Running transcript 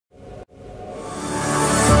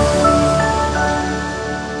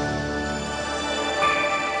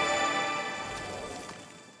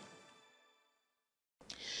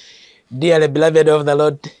Dearly beloved of the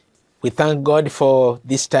Lord, we thank God for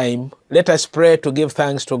this time. Let us pray to give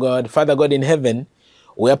thanks to God. Father God in heaven,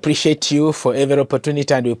 we appreciate you for every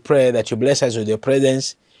opportunity, and we pray that you bless us with your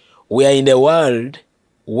presence. We are in a world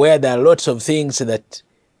where there are lots of things that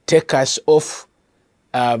take us off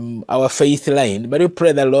our faith line, but we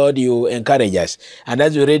pray the Lord you encourage us. And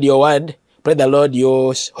as we read your word, pray the Lord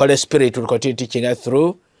your Holy Spirit will continue teaching us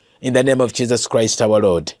through, in the name of Jesus Christ our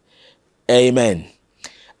Lord. Amen.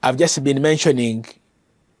 I've just been mentioning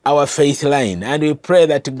our faith line, and we pray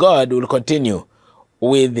that God will continue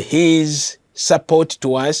with his support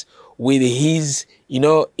to us, with his,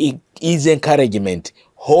 his encouragement,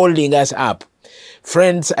 holding us up.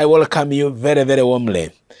 Friends, I welcome you very, very warmly.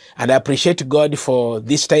 And I appreciate God for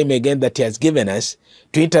this time again that he has given us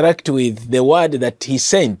to interact with the word that he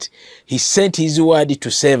sent. He sent his word to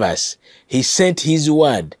save us. He sent his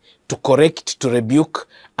word to correct, to rebuke,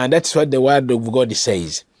 and that's what the word of God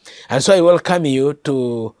says. And so I welcome you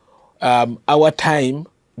to our time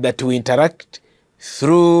that we interact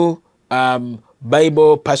through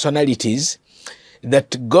Bible personalities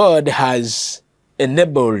that God has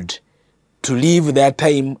enabled to live their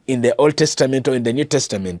time in the Old Testament or in the New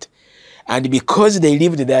Testament. And because they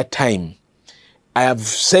lived their time, I have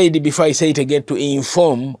said before, I say it again, to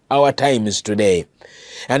inform our times today.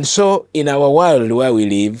 And so in our world where we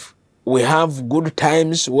live, we have good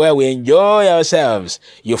times where we enjoy ourselves.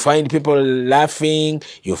 You find people laughing,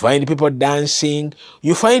 you find people dancing,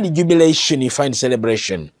 you find jubilation, you find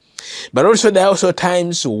celebration. But also there are also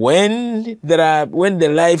times when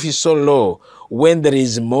the life is so low, when there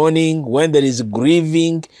is mourning, when there is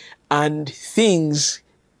grieving, and things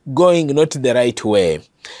going not the right way.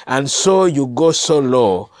 And so you go so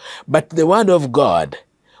low. But the word of God,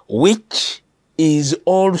 which is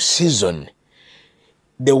all season,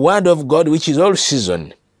 the word of God, which is all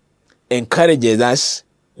season, encourages us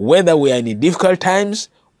whether we are in difficult times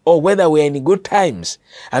or whether we are in good times.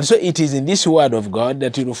 And so it is in this word of God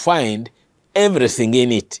that you will find everything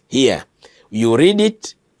in it here. You read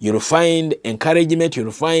it, you will find encouragement, you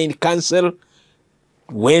will find counsel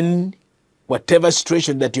when whatever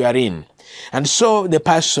situation that you are in. And so the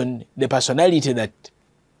personality that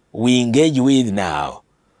we engage with now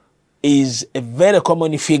is a very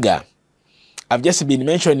common figure. I've just been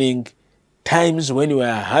mentioning times when we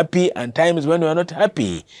are happy and times when we are not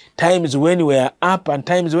happy, times when we are up and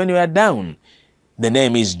times when we are down. The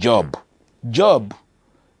name is Job. Job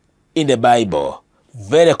in the Bible,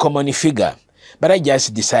 very common figure. But I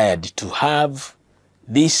just decided to have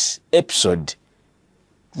this episode.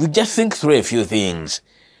 We just think through a few things.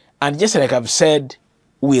 And just like I've said,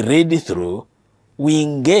 we read through, we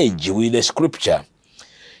engage with the scripture.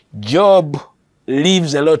 Job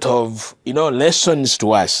leaves a lot of, lessons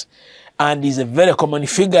to us. And is a very common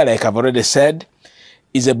figure, like I've already said.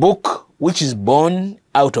 Is a book which is born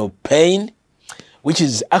out of pain, which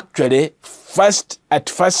is actually, at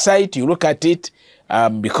first sight, you look at it,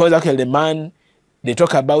 because actually the man, they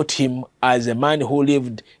talk about him as a man who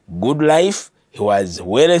lived good life. He was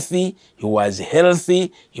wealthy, he was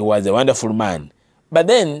healthy, he was a wonderful man. But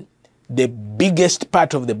then the biggest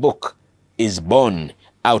part of the book is born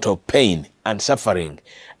out of pain and suffering.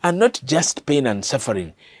 And not just pain and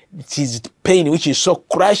suffering. It is pain which is so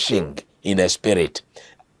crushing in the spirit,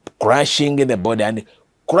 crushing in the body, and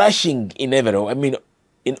crushing in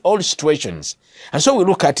in all situations. And so we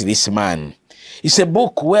look at this man. It's a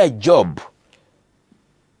book where Job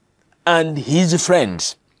and his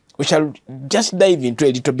friends, we shall just dive into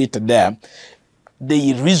a little bit there,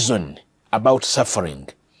 the reason about suffering.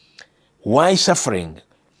 Why suffering?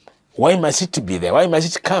 Why must it be there? Why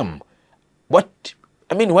must it come?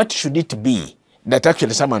 What should it be that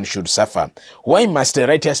actually someone should suffer? Why must a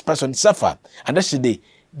righteous person suffer? And that's the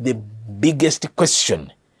biggest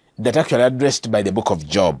question that actually addressed by the book of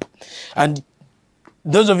Job. And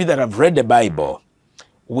those of you that have read the Bible,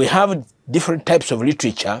 we have different types of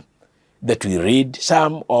literature that we read.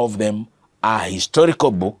 Some of them are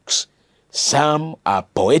historical books, some are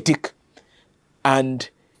poetic, and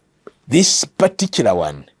this particular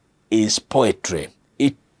one is poetry.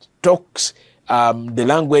 It talks the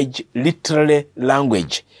language, literally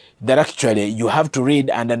language, that actually you have to read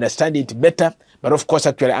and understand it better, but of course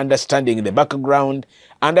actually understanding the background,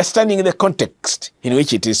 understanding the context in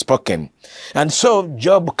which it is spoken. And so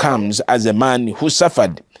Job comes as a man who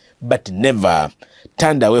suffered but never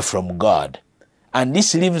turned away from God. And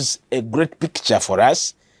this leaves a great picture for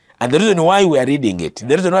us, and the reason why we are reading it,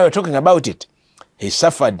 the reason why we're talking about it. He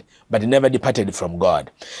suffered but never departed from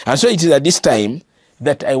God. And so it is at this time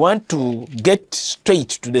that I want to get straight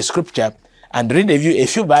to the scripture and read a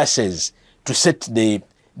few verses to set the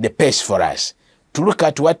pace for us, to look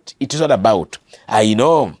at what it is all about. I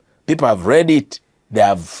know people have read it. They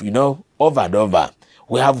have, over and over.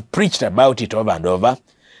 We have preached about it over and over.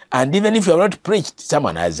 And even if you have not preached,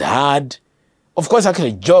 someone has heard. Of course,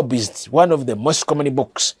 actually, Job is one of the most common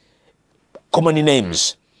books, common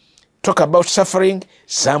names. Talk about suffering,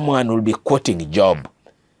 someone will be quoting Job.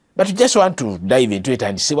 But we just want to dive into it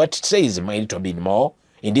and see what it says a little bit more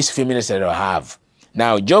in these few minutes that I have.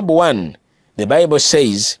 Now, Job 1, the Bible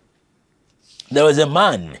says, there was a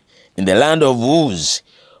man in the land of Uz,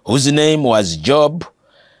 whose name was Job,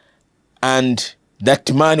 and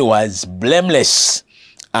that man was blameless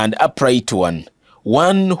and upright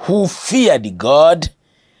one who feared God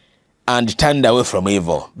and turned away from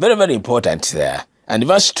evil. Very, very important there. And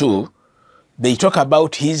verse 2, they talk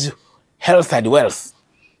about his health and wealth.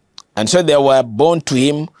 And so there were born to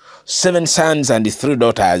him 7 sons and 3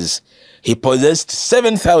 daughters. He possessed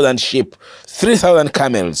 7,000 sheep, 3,000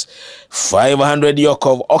 camels, 500 yoke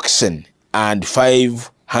of oxen, and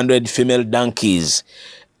 500 female donkeys,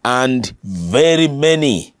 and very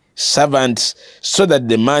many servants, so that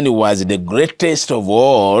the man was the greatest of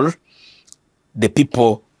all the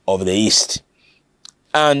people of the East.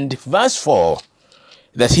 And verse 4,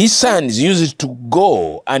 that his sons used to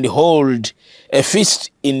go and hold a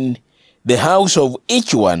feast in the house of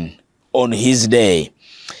each one on his day.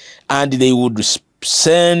 And they would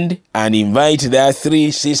send and invite their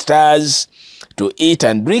 3 sisters to eat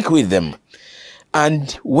and drink with them.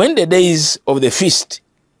 And when the days of the feast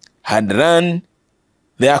had run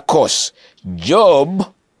their course,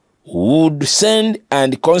 Job would send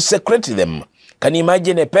and consecrate them. Can you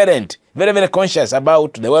imagine a parent very, very conscious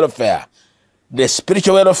about the welfare, the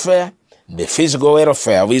spiritual welfare, the physical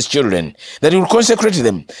welfare of his children, that he would consecrate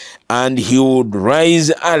them, and he would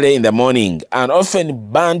rise early in the morning and offer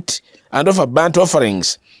burnt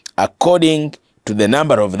offerings according to the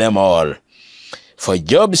number of them all. For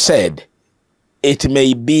Job said, it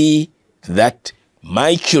may be that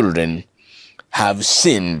my children have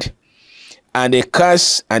sinned and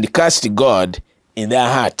cursed God in their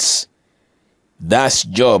hearts. Thus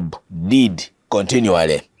Job did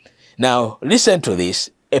continually. Now, listen to this,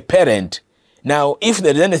 a parent. Now, if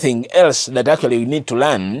there is anything else that actually you need to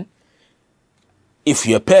learn, if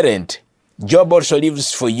you're a parent, Job also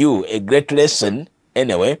leaves for you a great lesson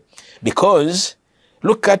anyway, because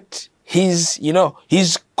look at his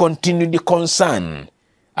continued concern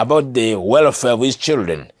about the welfare of his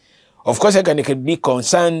children. Of course, you can be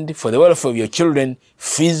concerned for the welfare of your children,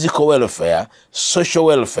 physical welfare, social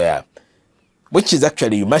welfare, which is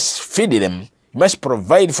actually you must feed them. You must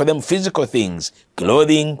provide for them physical things,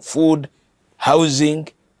 clothing, food, housing,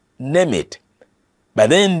 name it. But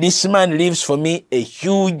then this man leaves for me a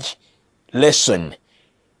huge lesson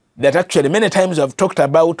that actually many times I've talked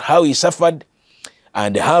about how he suffered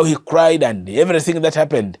and how he cried and everything that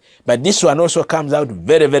happened. But this one also comes out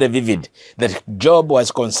very, very vivid, that Job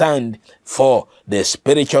was concerned for the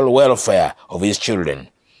spiritual welfare of his children.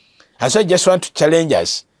 And so I just want to challenge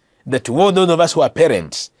us that all those of us who are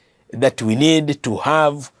parents, that we need to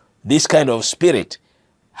have this kind of spirit,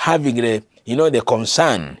 having the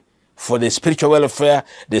concern for the spiritual welfare,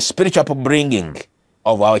 the spiritual upbringing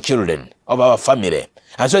of our children, of our family.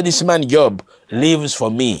 And so this man Job lives for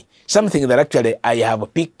me something that actually I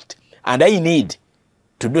have picked, and I need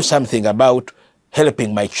to do something about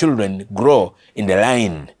helping my children grow in the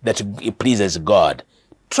line that pleases God.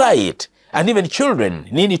 Try it. And even children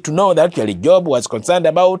need to know that actually Job was concerned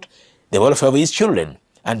about the welfare of his children.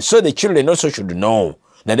 And so the children also should know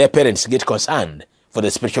that their parents get concerned for the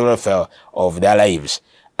spiritual welfare of their lives.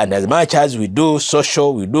 And as much as we do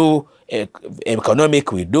social, we do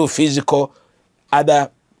economic, we do physical, other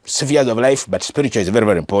spheres of life, but spiritual is very,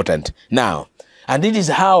 very important. Now, and it is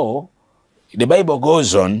how the Bible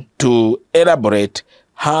goes on to elaborate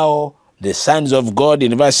how the sons of God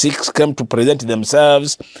in verse 6 came to present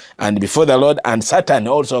themselves and before the Lord, and Satan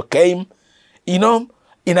also came.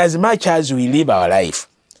 In as much as we live our life,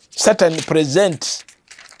 Satan presents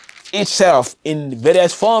itself in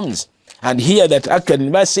various forms. And here that actually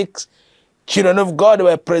in verse 6, children of God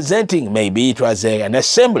were presenting, maybe it was an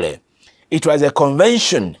assembly, it was a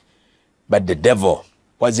convention, but the devil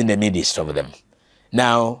was in the midst of them.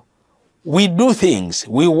 Now, we do things,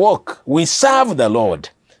 we walk, we serve the Lord,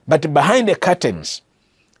 but behind the curtains,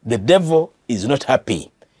 the devil is not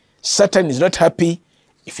happy. Satan is not happy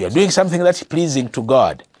if you're doing something that's pleasing to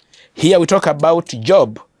God. Here we talk about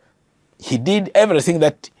Job. He did everything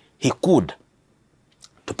that he could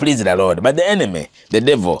to please the Lord. But the enemy, the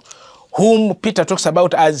devil, whom Peter talks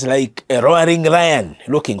about as like a roaring lion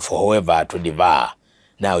looking for whoever to devour.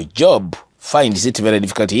 Now Job finds it very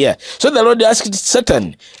difficult here. So the Lord asked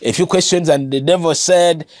Satan a few questions, and the devil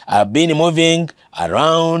said, I've been moving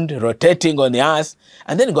around, rotating on the earth.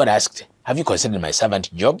 And then God asked, have you considered my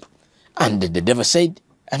servant Job? And the devil said,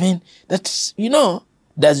 I mean, that's,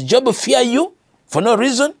 does Job fear you for no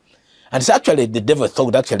reason? And it's actually, the devil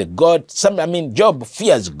thought actually Job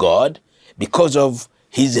fears God because of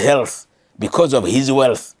his health, because of his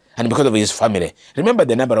wealth, and because of his family. Remember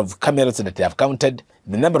the number of camels that they have counted,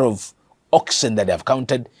 the number of oxen that they have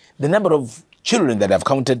counted, the number of children that they have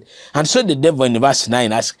counted. And so the devil in verse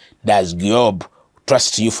 9 asks, does Job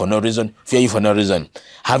trust you for no reason, fear you for no reason?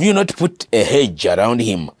 Have you not put a hedge around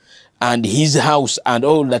him and his house and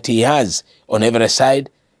all that he has on every side?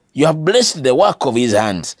 You have blessed the work of his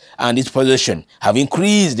hands, and his possession have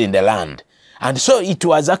increased in the land. And so it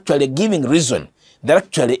was actually giving reason that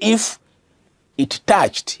actually if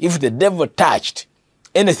the devil touched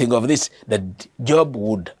anything of this, that Job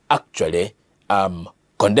would actually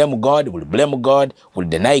condemn God, would blame God, would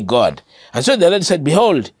deny God. And so the Lord said,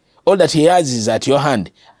 behold, all that he has is at your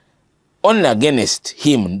hand. Only against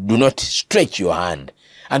him do not stretch your hand.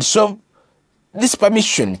 And so this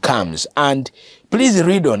permission comes, and please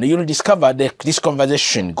read on. You'll discover this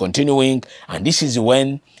conversation continuing, and this is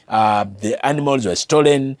when the animals were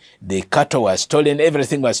stolen, the cattle were stolen,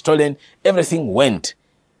 everything was stolen, everything went.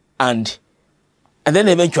 And then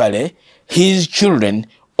eventually, his children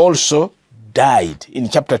also died in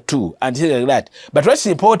chapter 2, and things like that. But what's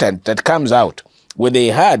important that comes out, when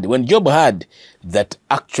Job heard that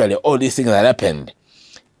actually all these things had happened,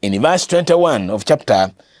 in verse 21 of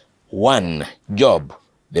chapter 1, Job,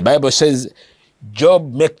 the Bible says,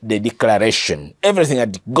 Job made the declaration. Everything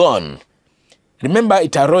had gone. Remember,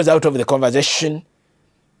 it arose out of the conversation,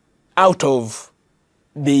 out of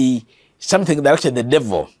something that actually the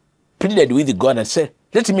devil pleaded with God and said,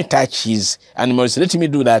 let me touch his animals, let me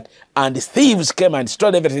do that. And the thieves came and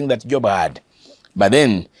stole everything that Job had. But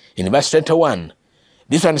then, in verse 21,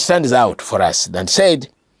 this one stands out for us and said,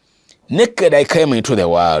 naked I came into the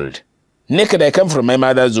world, naked I came from my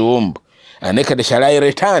mother's womb, and naked shall I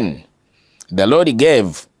return. The Lord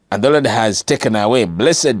gave, and the Lord has taken away.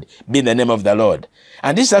 Blessed be the name of the Lord.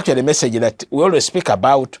 And this is actually a message that we always speak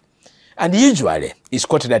about, and usually is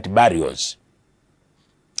quoted at burials.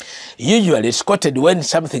 Usually it's quoted when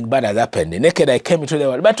something bad has happened. Naked I came into the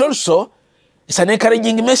world. But also, it's an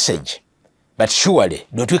encouraging message. But surely,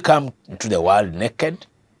 don't we come into the world naked,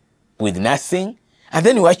 with nothing? And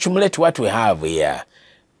then we accumulate what we have here.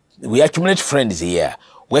 We accumulate friends here.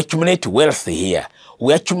 We accumulate wealth here.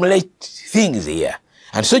 We accumulate things here.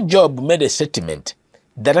 And so Job made a statement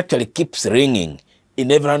that actually keeps ringing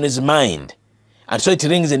in everyone's mind. And so it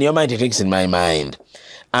rings in your mind, it rings in my mind.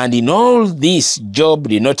 And in all this, Job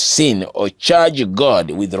did not sin or charge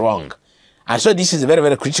God with wrong. And so this is very,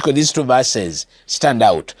 very critical. These two verses stand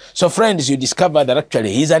out. So friends, you discover that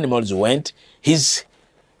actually his animals went, his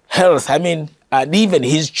health, and even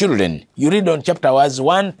his children. You read on chapter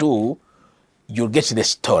 1, 2, you'll get the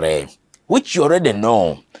story, which you already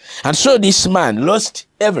know. And so this man lost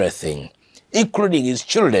everything, including his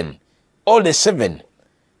children, all the 7.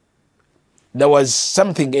 There was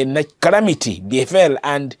something, a calamity befell,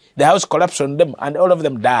 and the house collapsed on them, and all of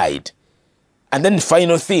them died. And then the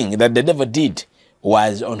final thing that the devil did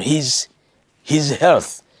was on his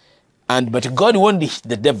health. But God warned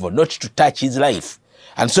the devil not to touch his life.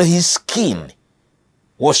 And so his skin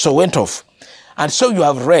went off. And so you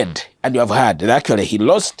have read and you have heard that actually he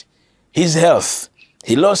lost his health,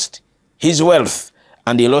 he lost his wealth,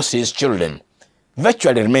 and he lost his children.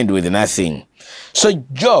 Virtually remained with nothing. So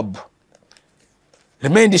Job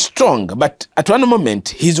remained strong, but at one moment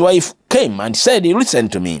his wife came and said, listen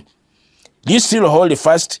to me. Do you still hold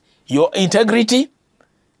fast your integrity?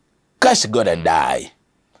 Curse God and die.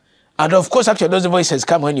 And of course, actually, those voices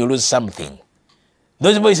come when you lose something.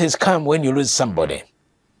 Those voices come when you lose somebody.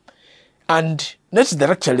 And notice that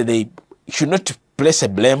actually they should not place a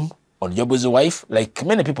blame on Job's wife, like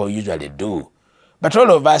many people usually do. But all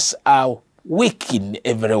of us are weak in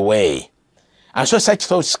every way. And so such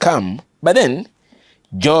thoughts come. But then,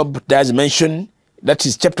 Job does mention, that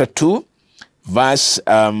is chapter 2, verse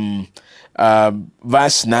 9,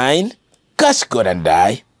 curse God and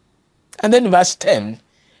die. And then verse 10,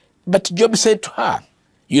 but Job said to her,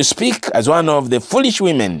 you speak as one of the foolish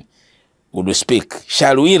women would speak.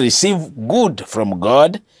 Shall we receive good from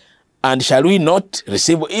God, and shall we not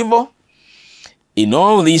receive evil? In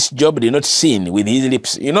all this, Job did not sin with his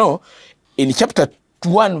lips. You know, in chapter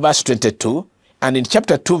 1, verse 22, and in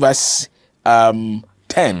chapter 2, verse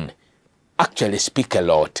 10, actually speak a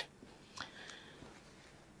lot.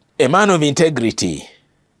 A man of integrity,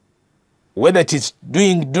 whether it is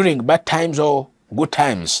during bad times or good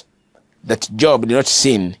times, that Job did not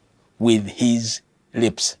sin with his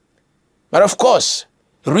lips. But of course,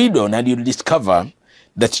 read on and you'll discover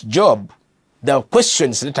that Job, there were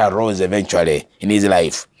questions that arose eventually in his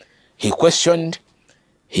life. He questioned,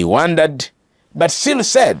 he wondered, but still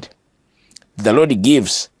said, the Lord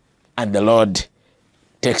gives and the Lord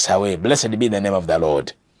takes away. Blessed be the name of the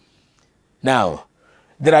Lord. Now,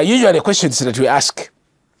 there are usually questions that we ask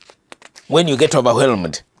when you get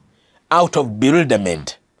overwhelmed, out of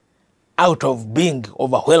bewilderment, out of being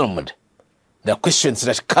overwhelmed. There are questions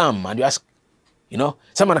that come and you ask,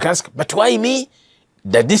 someone can ask, but why me?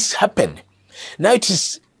 Did this happen? Now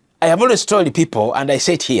I have always told people, and I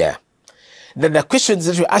say it here, that the questions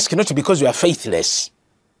that you ask not because you are faithless,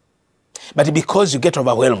 but because you get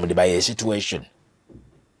overwhelmed by a situation.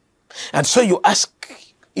 And so you ask,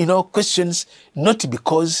 questions not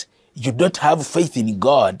because you don't have faith in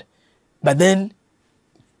God, but then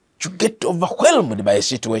you get overwhelmed by a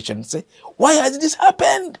situation and say, why has this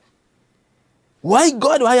happened? Why,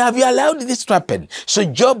 God, why have you allowed this to happen? So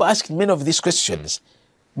Job asked many of these questions,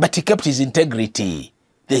 but he kept his integrity,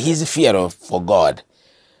 his fear for God.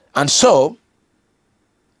 And so,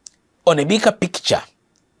 on a bigger picture,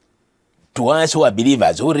 to us who are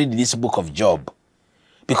believers, who read this book of Job,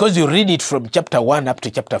 because you read it from chapter 1 up to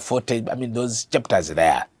chapter 40, those chapters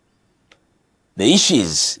there, the issue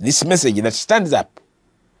is this message that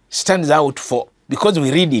stands out because we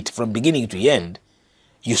read it from beginning to end.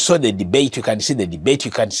 You saw the debate, you can see the debate,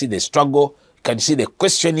 you can see the struggle, you can see the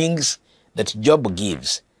questionings that Job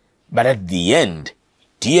gives. But at the end,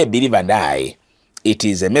 dear believer and I, it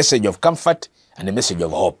is a message of comfort and a message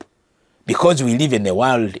of hope. Because we live in a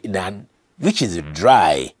world which is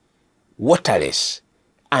dry, waterless,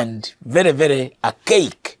 and very, very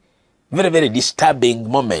archaic, very, very disturbing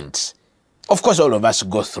moments. Of course, all of us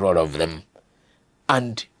go through all of them.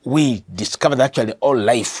 And we discover that actually all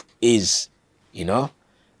life is,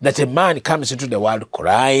 that a man comes into the world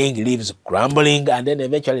crying, lives grumbling, and then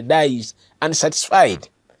eventually dies unsatisfied.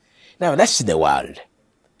 Now, that's the world.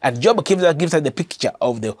 And Job gives us the picture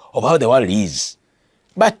of how the world is.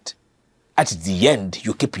 But at the end,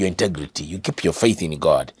 you keep your integrity, you keep your faith in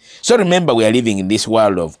God. So remember, we are living in this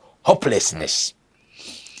world of hopelessness,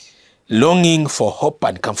 longing for hope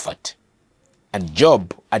and comfort. And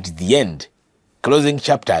Job, at the end, closing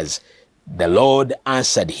chapters, the Lord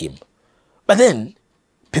answered him. But then,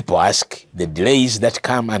 people ask the delays that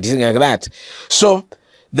come and things like that. So,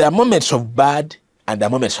 there are moments of bad and there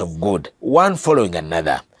are moments of good, one following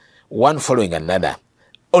another,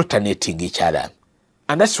 alternating each other.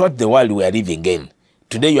 And that's what the world we are living in.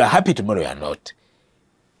 Today you are happy, tomorrow you are not.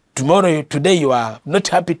 Today you are not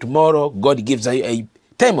happy, tomorrow God gives a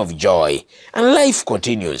time of joy. And life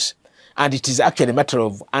continues. And it is actually a matter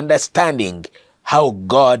of understanding how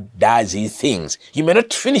God does his things. You may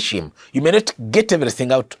not finish him. You may not get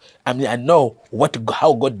everything out and know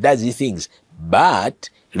how God does his things. But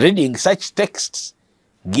reading such texts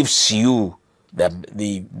gives you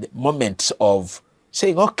the moments of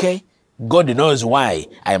saying, okay, God knows why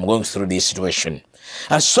I am going through this situation.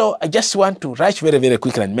 And so I just want to rush very, very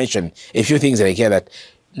quickly and mention a few things like here that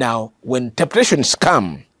now when temptations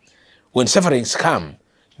come, when sufferings come,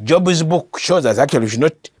 Job's book shows us actually we should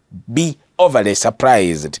not be overly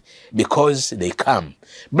surprised because they come.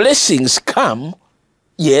 Blessings come,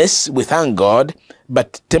 yes, we thank God,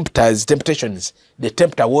 but temptations, the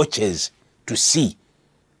tempter watches to see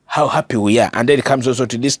how happy we are. And then it comes also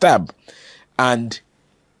to disturb. And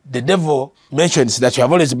the devil mentions that you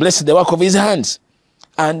have always blessed the work of his hands.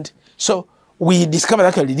 And so we discover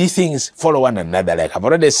that actually these things follow one another, like I've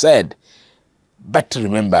already said. But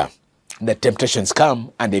remember, the temptations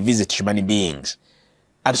come and they visit human beings.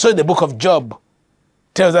 And so the book of Job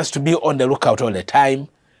tells us to be on the lookout all the time,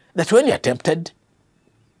 that when you are tempted,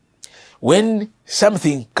 when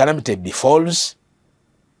something calamity befalls,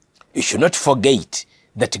 you should not forget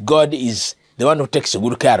that God is the one who takes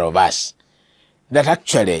good care of us. That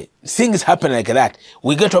actually things happen like that.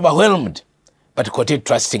 We get overwhelmed, but continue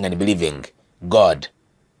trusting and believing God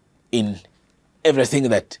in everything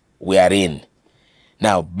that we are in.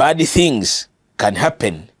 Now, bad things can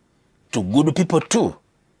happen to good people too.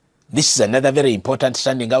 This is another very important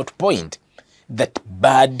standing out point, that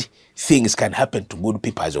bad things can happen to good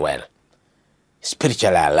people as well.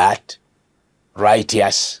 Spiritually alert,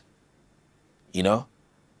 righteous,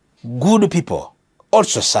 good people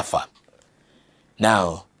also suffer.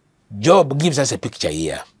 Now, Job gives us a picture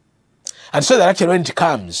here. And so that actually when it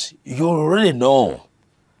comes, you already know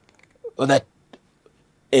that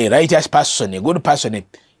a righteous person, a good person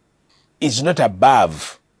is not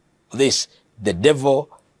above this. The devil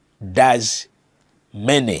does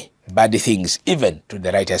many bad things, even to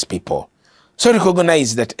the righteous people. So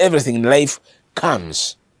recognize that everything in life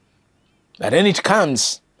comes. But when it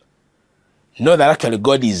comes, know that actually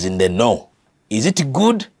God is in the know. Is it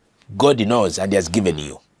good? God knows and He has given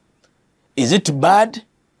you. Is it bad?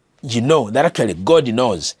 You know that actually God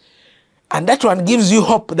knows. And that one gives you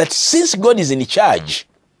hope that since God is in charge,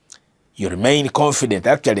 you remain confident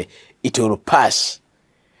that actually it will pass.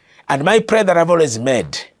 And my prayer that I've always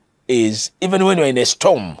made is, even when you're in a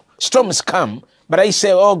storm, storms come, but I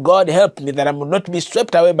say, oh God, help me that I will not be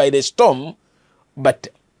swept away by the storm, but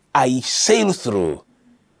I sail through,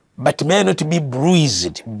 but may not be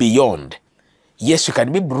bruised beyond. Yes, you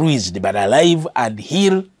can be bruised, but alive and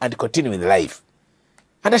heal and continue with life.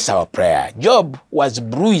 And that's our prayer. Job was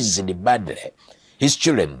bruised badly. His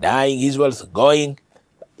children dying, his wealth going,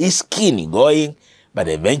 his skin going, but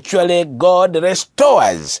eventually God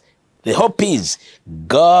restores. The hope is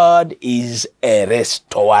God is a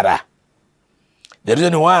restorer. The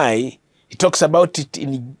reason why he talks about it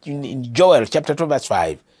in Joel chapter 2 verse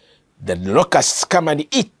 5, the locusts come and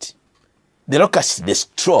eat. The locusts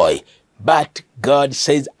destroy, but God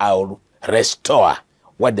says, I'll restore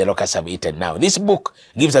what the locusts have eaten. Now, this book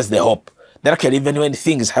gives us the hope that actually even when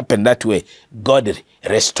things happen that way, God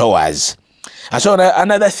restores. And so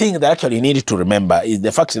another thing that actually you need to remember is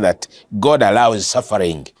the fact that God allows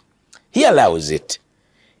suffering. He allows it.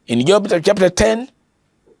 In Job chapter 10,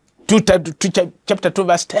 chapter 2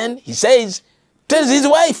 verse 10, he says, tells his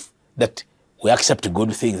wife that we accept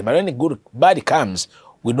good things, but when bad comes,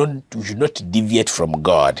 we should not deviate from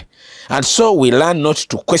God. And so we learn not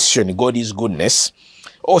to question God's goodness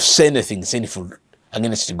or say anything sinful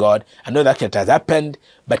against God. I know that it has happened,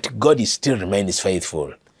 but God still remains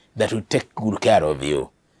faithful, that will take good care of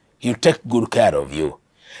you. He will take good care of you.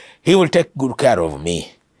 He will take good care of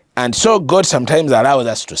me. And so God sometimes allows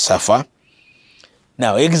us to suffer.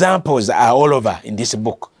 Now, examples are all over in this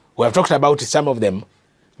book. We have talked about some of them.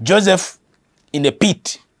 Joseph in a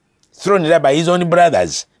pit, thrown there by his own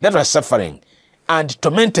brothers, that was suffering, and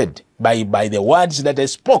tormented by the words that they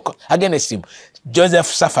spoke against him. Joseph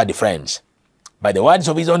suffered, friends, by the words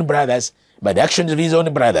of his own brothers, by the actions of his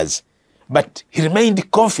own brothers. But he remained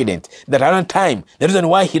confident that around time, the reason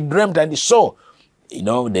why he dreamt and he saw,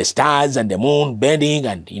 the stars and the moon bending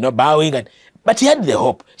and, bowing, but he had the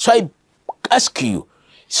hope. So I ask you,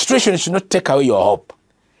 situation should not take away your hope.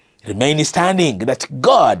 Remain standing, that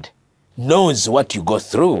God knows what you go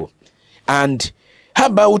through. And how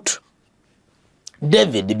about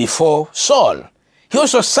David before Saul? He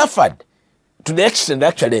also suffered to the extent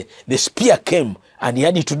that actually the spear came and he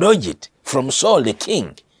had to dodge it from Saul the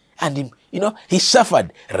king. And he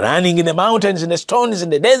suffered running in the mountains, in the stones,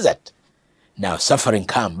 in the desert. Now suffering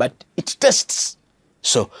come, but it tests.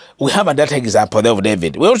 So we have another example of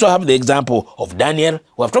David. We also have the example of Daniel.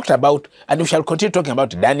 We have talked about, and we shall continue talking about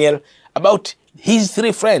Daniel, about his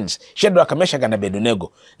three friends, Shadrach, Meshach, and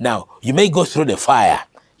Abednego. Now, you may go through the fire.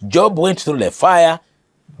 Job went through the fire,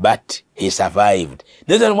 but he survived.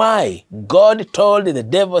 The reason why God told the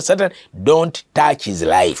devil, Satan, don't touch his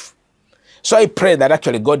life. So I pray that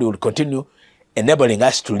actually God will continue enabling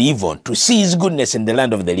us to live on, to see his goodness in the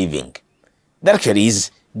land of the living. That actually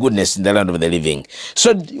is goodness in the land of the living.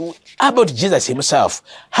 So how about Jesus himself?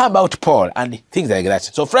 How about Paul and things like that?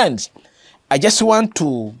 So friends, I just want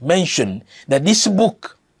to mention that this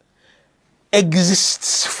book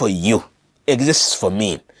exists for you, exists for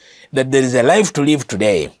me, that there is a life to live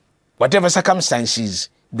today. Whatever circumstances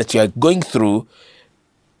that you are going through,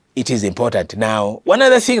 it is important. Now, one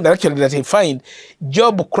other thing that I find,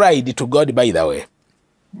 Job cried to God, by the way.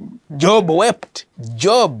 Job wept.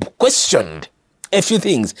 Job questioned a few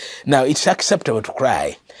things. Now, it's acceptable to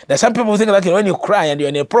cry. Now, some people think that when you cry and you're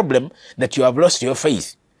in a problem, that you have lost your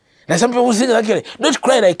faith. Now, some people think that don't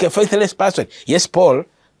cry like a faithless person. Yes, Paul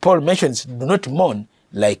mentions, do not mourn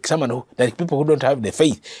like like people who don't have the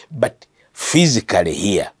faith. But physically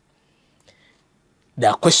here, there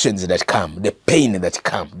are questions that come, the pain that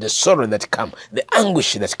comes, the sorrow that comes, the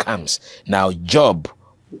anguish that comes. Now, Job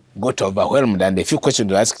got overwhelmed and a few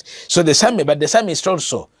questions were asked. So the psalmist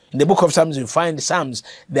also, in the book of Psalms, you find Psalms,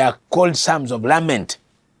 they are called Psalms of Lament.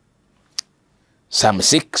 Psalm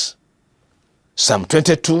 6, Psalm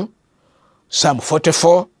 22, Psalm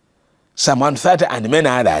 44, Psalm 130, and many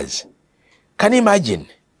others. Can you imagine?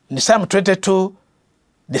 In Psalm 22,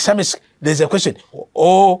 the psalmist, there's a question,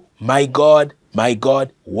 oh my God,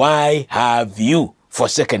 why have you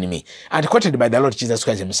forsaken me? And quoted by the Lord Jesus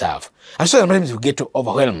Christ himself. And so sometimes we get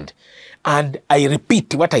overwhelmed. And I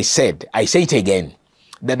repeat what I said. I say it again.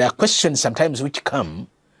 That there are questions sometimes which come.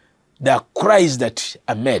 There are cries that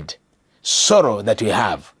are made. Sorrow that we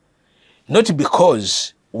have. not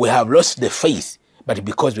because we have lost the faith, but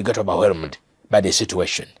because we got overwhelmed by the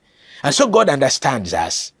situation. And so God understands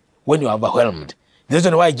us when you are overwhelmed. The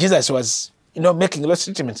reason why Jesus was, making lots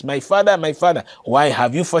of statements, my Father, why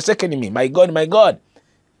have you forsaken me? My God.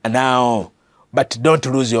 And now, but don't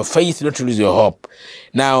lose your faith, don't lose your hope.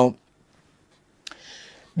 Now,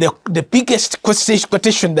 the biggest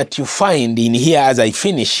quotation that you find in here as I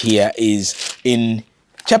finish here is in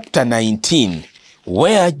chapter 19,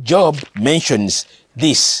 where Job mentions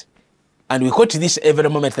this. And we quote this every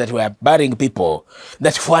moment that we are burying people,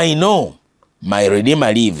 that for I know my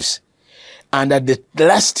Redeemer lives, and at the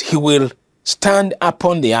last he will stand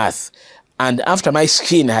upon the earth, and after my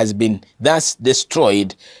skin has been thus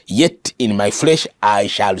destroyed, yet in my flesh I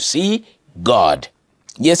shall see God.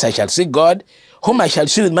 Yes, I shall see God, whom I shall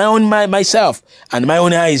see with my own myself, and my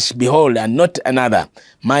own eyes behold, and not another.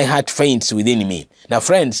 My heart faints within me. Now,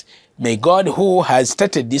 friends, may God, who has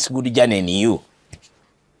started this good journey in you,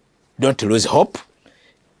 don't lose hope.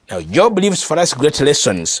 Now, Job leaves for us great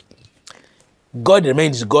lessons. God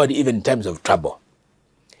remains God even in times of trouble.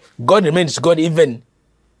 God remains God even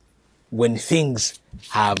when things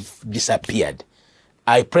have disappeared.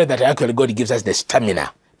 I pray that actually God gives us the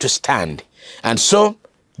stamina to stand. And so,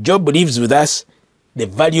 Job leaves with us the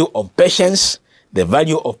value of patience, the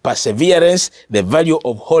value of perseverance, the value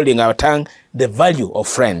of holding our tongue, the value of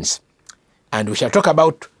friends. And we shall talk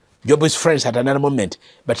about Job's friends at another moment.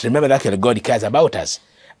 But remember that God cares about us.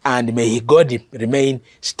 And may God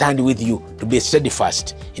stand with you to be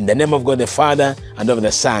steadfast. In the name of God the Father, and of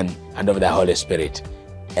the Son, and of the Holy Spirit.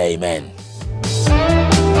 Amen.